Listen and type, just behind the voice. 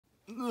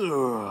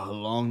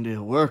Long day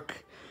of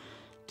work.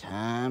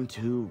 Time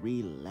to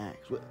relax.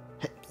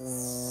 Hey.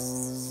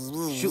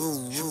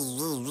 Shoot.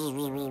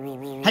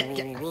 Hey.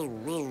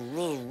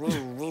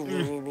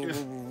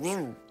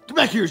 Come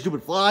back here,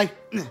 stupid fly.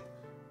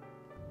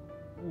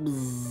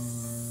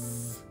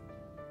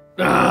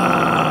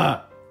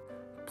 Ah.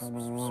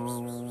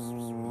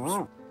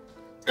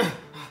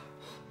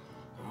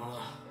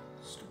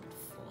 Stupid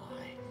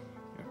fly.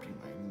 Interrupting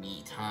my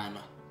me time.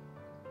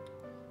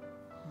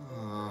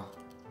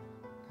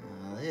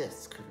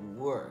 This could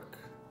work.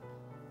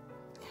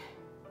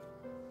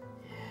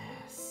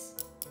 Yes.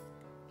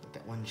 Like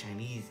that one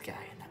Chinese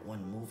guy in that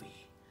one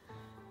movie.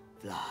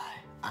 Fly,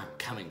 I'm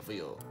coming for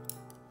you.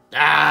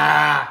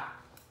 Ah!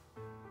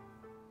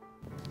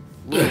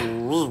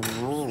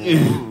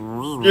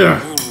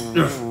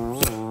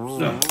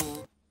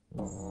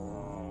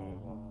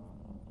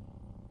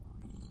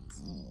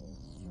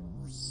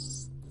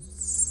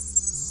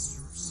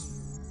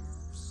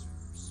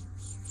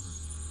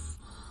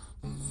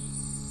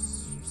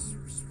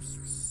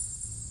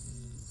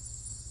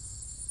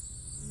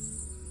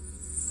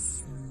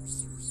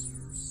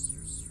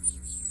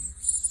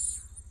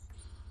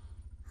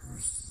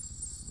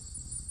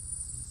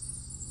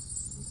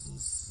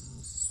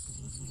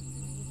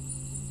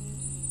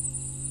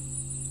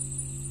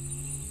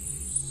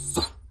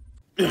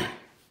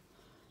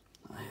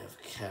 I have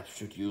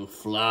captured you,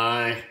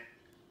 fly.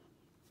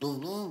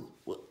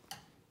 What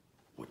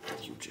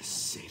did you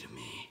just say to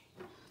me?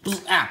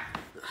 Ah!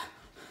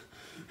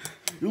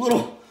 You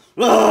little...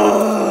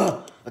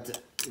 Ah! That's it.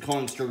 I'm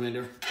calling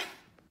exterminator.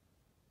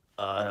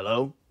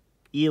 Hello?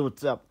 Yeah,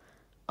 what's up?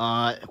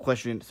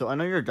 Question. So I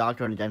know you're a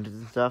doctor and a dentist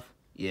and stuff.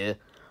 Yeah.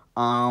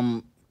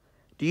 Are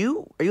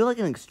you like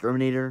an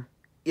exterminator?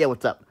 Yeah,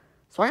 what's up?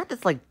 So I got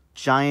this like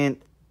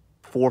giant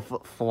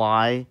 4-foot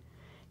fly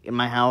in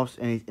my house,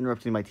 and he's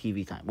interrupting my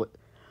TV time. What?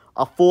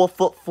 A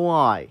 4-foot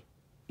fly?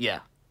 Yeah.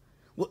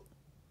 What?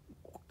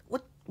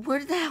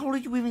 Where the hell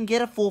did you even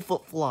get a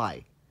 4-foot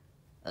fly?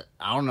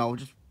 I don't know.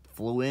 Just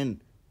flew in.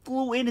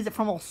 Flew in? Is it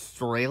from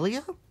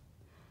Australia?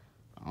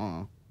 I don't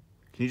know.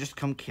 Can you just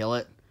come kill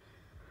it?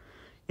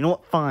 You know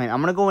what? Fine.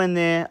 I'm gonna go in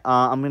there.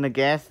 I'm gonna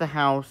gas the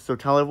house. So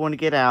tell everyone to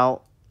get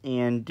out.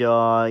 And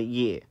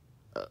yeah.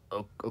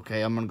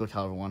 Okay. I'm gonna go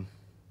tell everyone.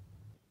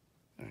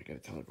 I gotta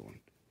tell everyone.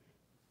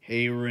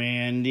 Hey,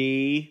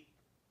 Randy.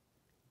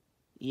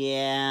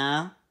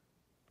 Yeah?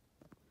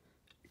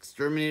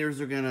 Exterminators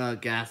are gonna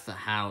gas the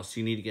house.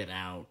 You need to get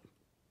out.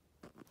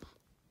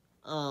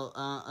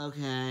 Oh,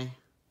 okay.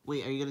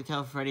 Wait, are you gonna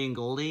tell Freddy and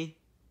Goldie?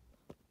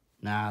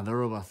 Nah, the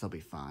robots will be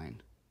fine.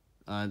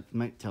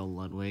 Might tell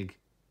Ludwig.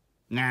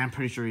 Nah, I'm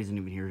pretty sure he isn't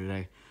even here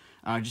today.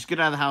 Just get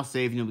out of the house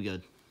safe and you'll be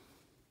good.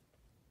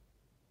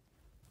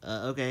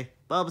 Okay.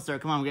 Bulbasaur,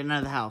 come on, we're getting out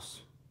of the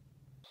house.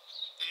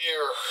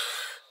 Here.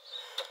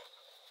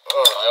 I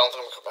don't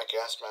think I'm gonna put my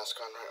gas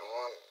mask on right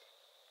away.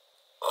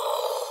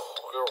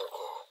 There we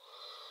go.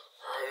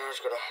 Alright, now I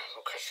just gotta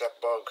go catch that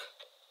bug.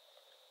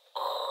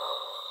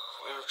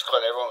 We just gotta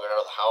let everyone get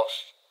out of the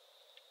house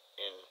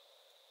in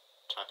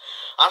time.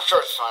 I'm sure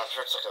it's fine. I'm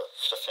sure it's like a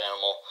stuffed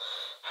animal.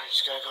 I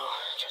just gotta go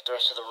check the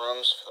rest of the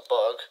rooms for the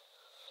bug.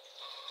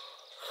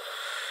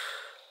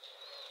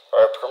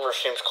 Alright, perimeter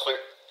seems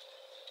clear.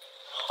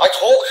 I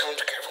told him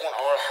to get everyone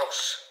out of the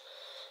house.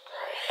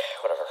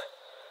 Alright, whatever.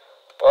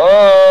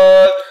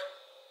 Bug!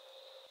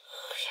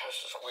 This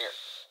house is weird.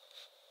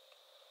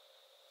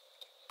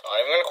 Not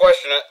even gonna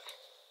question it.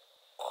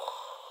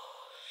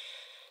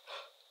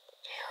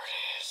 There it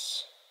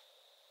is.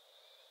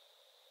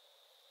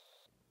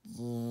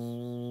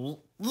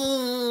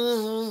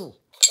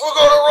 We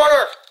got a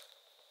runner!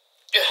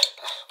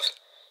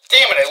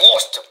 Damn it, I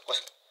lost him.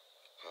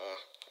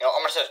 You know,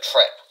 I'm gonna set a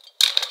trap.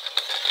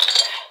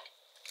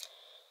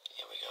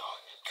 Here we go.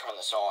 Turn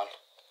this on.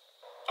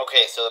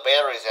 Okay, so the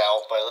battery's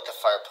out, but I lit the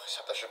fireplace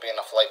up. There should be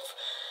enough light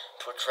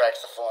to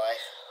attract the fly.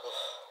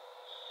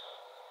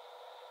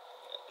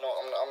 No,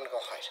 I'm gonna go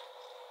hide.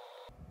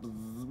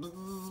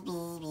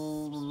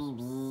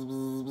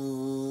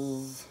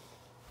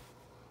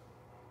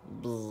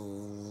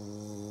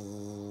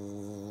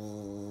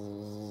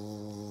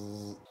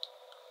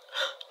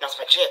 Now's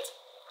my chance.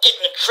 Get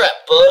in the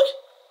trap, bug.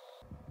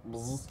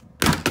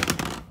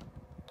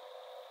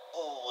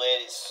 Ooh,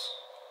 ladies.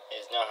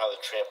 Is now how the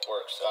trap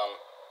works. I'm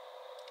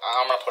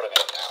gonna put him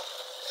in now.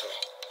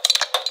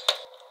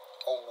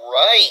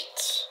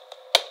 Alright.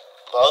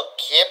 Bug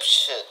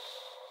captured.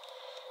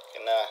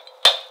 Gonna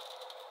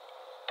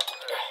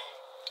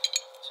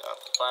turn off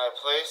the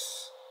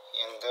fireplace.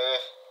 And,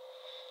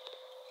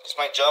 guess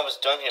my job is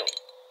done here.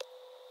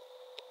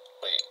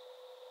 Wait.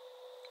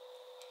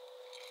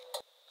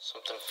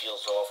 Something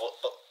feels off.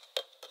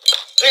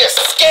 They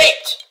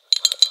escaped!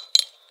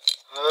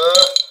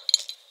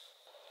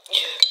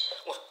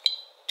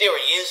 There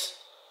he is.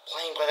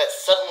 Playing by that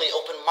suddenly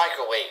open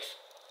microwave.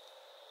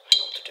 I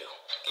know what to do.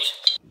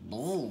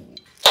 Ooh.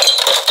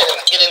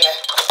 Get in there.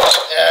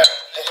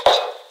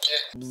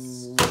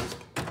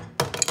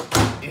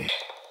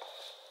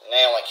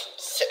 Now I can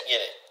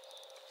get a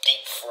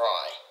deep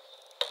fry.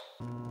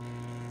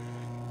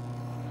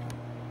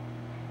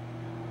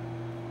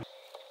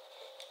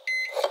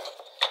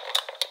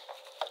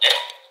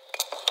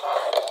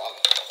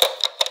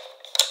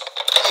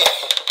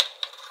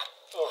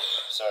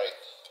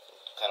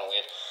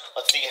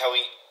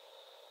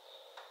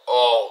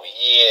 Oh,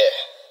 yeah.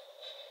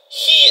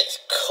 He is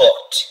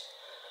cooked.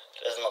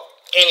 Doesn't look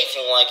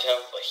anything like him,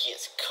 but he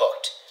is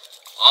cooked.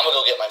 I'm gonna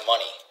go get my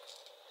money.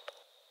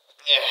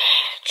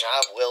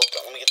 Job well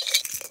done. Let me get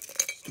this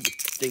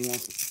thing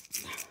off.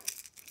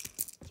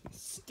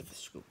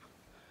 Stethoscope.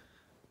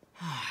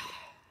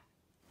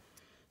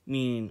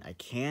 Meaning, I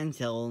can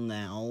tell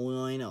now,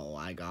 I know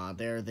I got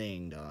their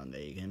thing done.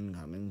 They can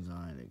come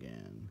inside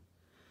again.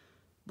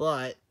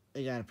 But,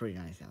 they got a pretty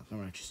nice house. I'm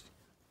gonna just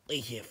lay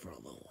here for a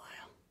little while.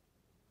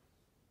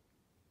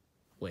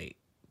 Wait,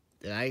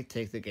 did I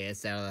take the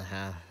gas out of the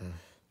house?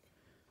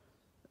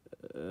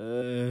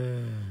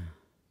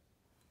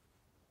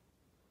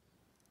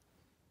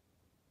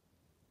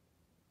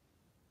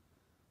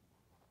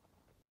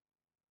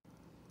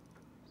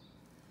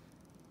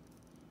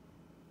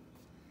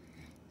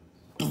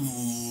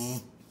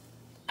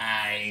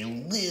 I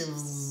live.